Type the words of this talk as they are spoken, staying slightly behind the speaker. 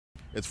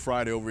It's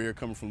Friday over here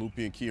coming from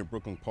Lupient Kia in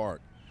Brooklyn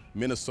Park.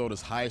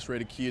 Minnesota's highest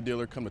rated Kia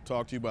dealer, come to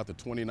talk to you about the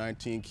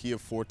 2019 Kia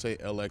Forte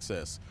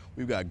LXS.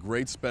 We've got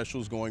great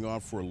specials going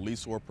on for a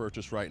lease or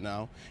purchase right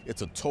now.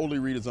 It's a totally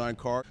redesigned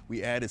car.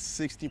 We added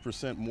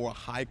 60% more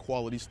high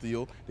quality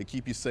steel to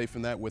keep you safe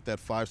in that with that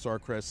 5-star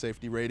crash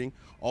safety rating.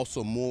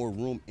 Also more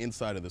room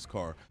inside of this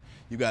car.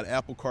 You got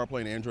Apple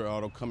CarPlay and Android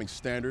Auto coming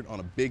standard on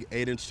a big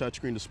 8-inch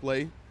touchscreen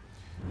display.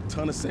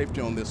 Ton of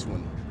safety on this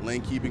one.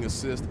 Lane keeping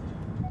assist,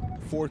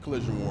 forward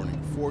collision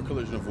warning, forward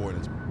collision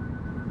avoidance.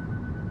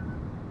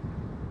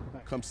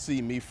 Come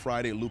see me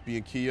Friday at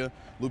Lupient Kia,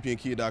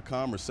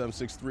 lupientkia.com or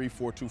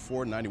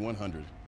 763-424-9100.